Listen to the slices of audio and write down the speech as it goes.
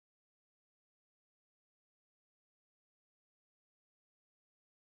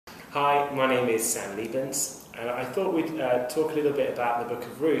Hi, my name is Sam Lebens, and I thought we'd talk a little bit about the book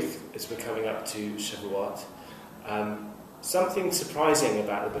of Ruth as we're coming up to Shavuot. Something surprising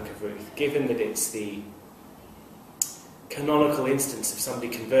about the book of Ruth, given that it's the canonical instance of somebody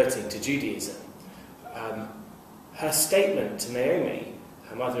converting to Judaism. Her statement to Naomi,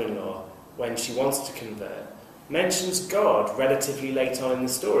 her mother-in-law, when she wants to convert, mentions God relatively late on in the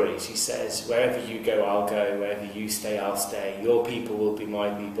story. She says, wherever you go, I'll go, wherever you stay, I'll stay, your people will be my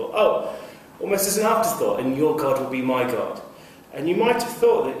people. Oh, almost as an afterthought, and your God will be my God. And you might have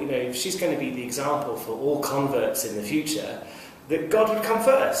thought that, if she's going to be the example for all converts in the future, that God would come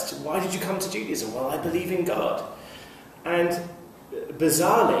first. Why did you come to Judaism? Well, I believe in God. And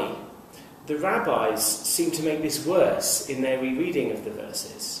bizarrely, the rabbis seem to make this worse in their rereading of the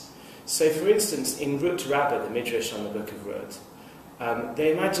verses. So, for instance, in Ruth Rabbah, the Midrash on the book of Ruth,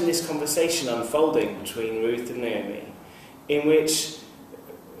 they imagine this conversation unfolding between Ruth and Naomi, in which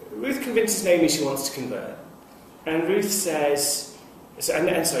Ruth convinces Naomi she wants to convert, and Naomi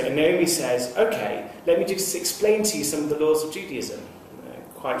says, okay, let me just explain to you some of the laws of Judaism.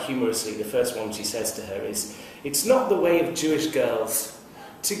 Quite humorously, the first one she says to her is, it's not the way of Jewish girls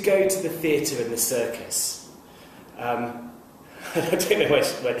to go to the theatre and the circus. I don't know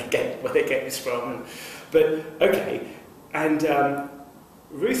where they get this from, but okay. And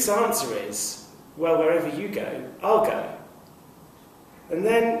Ruth's answer is, well, wherever you go, I'll go. And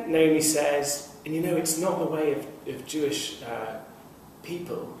then Naomi says, and it's not the way of Jewish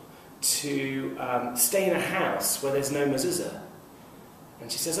people to stay in a house where there's no mezuzah.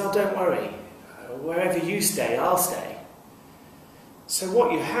 And she says, oh, don't worry, wherever you stay, I'll stay. So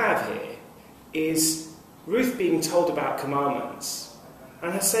what you have here is Ruth being told about commandments,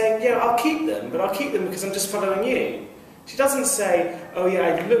 and her saying, yeah, I'll keep them, but I'll keep them because I'm just following you. She doesn't say, oh yeah,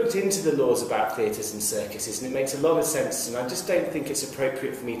 I've looked into the laws about theatres and circuses, and it makes a lot of sense, and I just don't think it's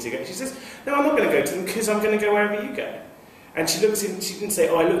appropriate for me to go. She says, no, I'm not going to go to them because I'm going to go wherever you go. And she didn't say,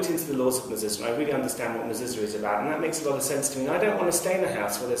 oh, I looked into the laws of mezuzah, and I really understand what mezuzah is about, and that makes a lot of sense to me, and I don't want to stay in a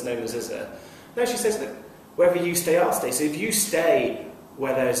house where there's no mezuzah. No, she says, look, wherever you stay, I'll stay. So if you stay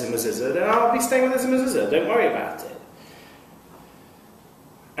where there's a mezuzah, then I'll be staying where there's a mezuzah. Don't worry about it.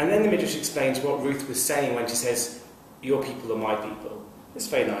 And then the Midrash explains what Ruth was saying when she says, your people are my people. It's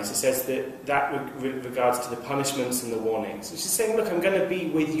very nice. It says that regards to the punishments and the warnings. And she's saying, look, I'm going to be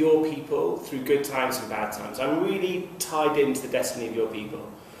with your people through good times and bad times. I'm really tied into the destiny of your people.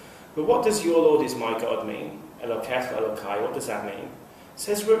 But what does your Lord is my God mean? Elokech, Elokai, what does that mean?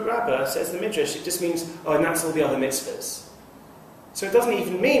 Says Rabbah, says the Midrash, it just means, oh, and that's all the other mitzvahs. So it doesn't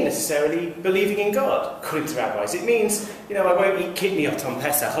even mean necessarily believing in God, according to rabbis. It means, I won't eat kidneyot on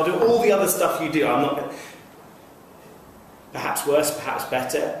Pesach. I'll do all the other stuff you do. I'm not. Perhaps worse, perhaps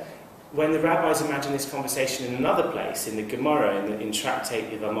better. When the rabbis imagine this conversation in another place, in the Gemara, in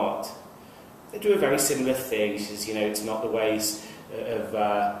Tractate Yevamot, they do a very similar thing. She says, it's not the ways of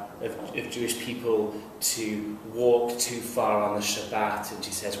Jewish people to walk too far on the Shabbat, and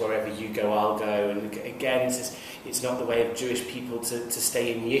she says, wherever you go, I'll go. And again, it says, it's not the way of Jewish people to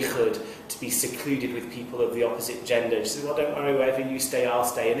stay in yichud, to be secluded with people of the opposite gender. She says, well, don't worry, wherever you stay, I'll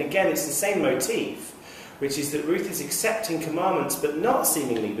stay. And again, it's the same motif, which is that Ruth is accepting commandments, but not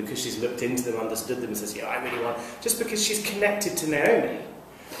seemingly because she's looked into them, understood them, and says, yeah, I really want, just because she's connected to Naomi.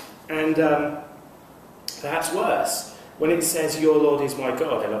 And perhaps worse, when it says, your Lord is my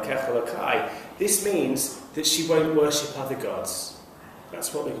God, Elokech Elokai, this means that she won't worship other gods.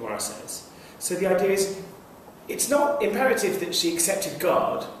 That's what the Gemara says. So the idea is, it's not imperative that she accepted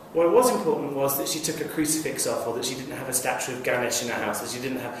God. What was important was that she took a crucifix off, or that she didn't have a statue of Ganesh in her house, that she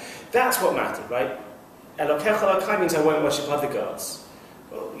didn't have... That's what mattered, right? Elokech Elokai means I won't worship other gods.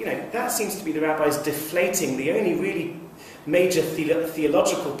 Well, that seems to be the rabbis deflating the only really major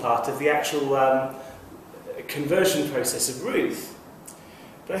theological part of the actual conversion process of Ruth.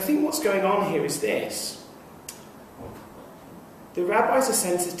 But I think what's going on here is this. The rabbis are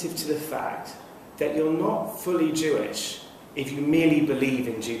sensitive to the fact that you're not fully Jewish if you merely believe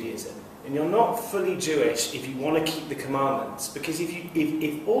in Judaism. And you're not fully Jewish if you want to keep the commandments. Because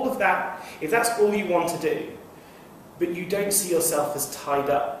if all of that, if that's all you want to do, but you don't see yourself as tied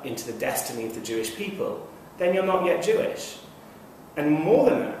up into the destiny of the Jewish people, then you're not yet Jewish. And more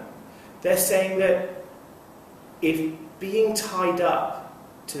than that, they're saying that if being tied up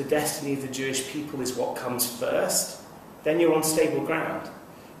to the destiny of the Jewish people is what comes first, then you're on stable ground.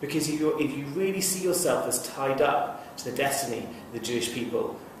 Because if you really see yourself as tied up to the destiny of the Jewish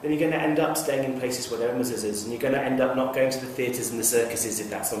people, then you're going to end up staying in places where there are mezuzahs, and you're going to end up not going to the theatres and the circuses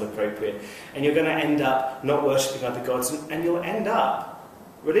if that's not appropriate, and you're going to end up not worshipping other gods, and you'll end up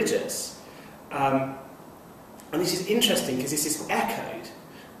religious. And this is interesting because this is echoed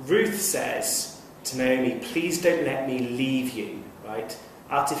Ruth says to Naomi, please don't let me leave you, right?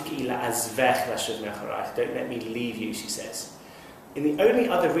 Don't let me leave you, she says. And the only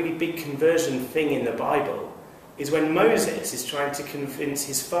other really big conversion thing in the Bible is when Moses is trying to convince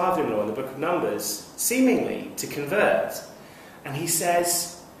his father-in-law in the book of Numbers, seemingly, to convert. And he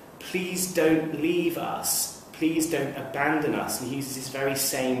says, please don't leave us. Please don't abandon us. And he uses this very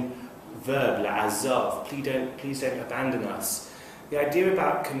same verb, la'azov. Please don't abandon us. The idea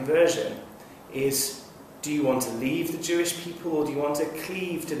about conversion is, do you want to leave the Jewish people or do you want to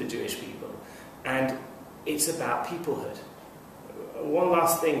cleave to the Jewish people? And it's about peoplehood. One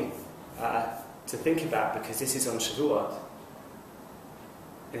last thing to think about, because this is on Shavuot.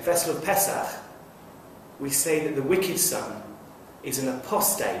 In the festival of Pesach, we say that the wicked son is an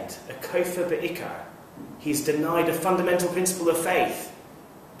apostate, a kofer be'ikar. He's denied a fundamental principle of faith.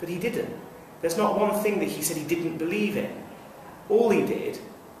 But he didn't. There's not one thing that he said he didn't believe in. All he did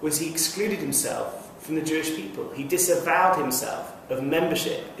was he excluded himself from the Jewish people. He disavowed himself of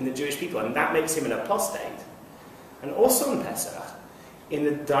membership in the Jewish people, and that makes him an apostate. And also on Pesach, in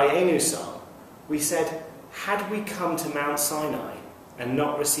the Dayenu song, we said, had we come to Mount Sinai and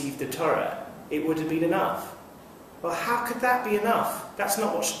not received the Torah, it would have been enough. Well, how could that be enough? That's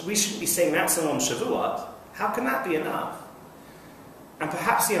not what we shouldn't be saying that song on Shavuot. How can that be enough? And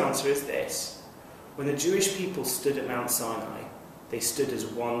perhaps the answer is this. When the Jewish people stood at Mount Sinai, they stood as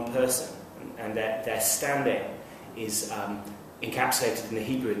one person, and their standing is encapsulated in the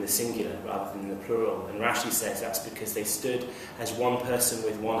Hebrew in the singular rather than in the plural. And Rashi says that's because they stood as one person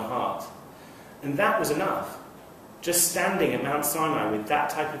with one heart. And that was enough. Just standing at Mount Sinai with that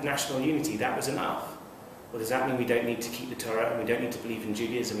type of national unity, that was enough. Well, does that mean we don't need to keep the Torah and we don't need to believe in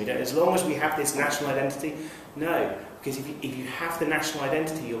Judaism? As long as we have this national identity? No. Because if you have the national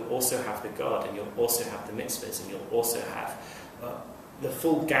identity, you'll also have the God, and you'll also have the mitzvahs, and you'll also have the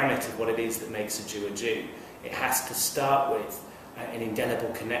full gamut of what it is that makes a Jew a Jew. It has to start with an indelible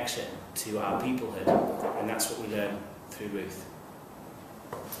connection to our peoplehood, and that's what we learn through Ruth.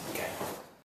 Okay.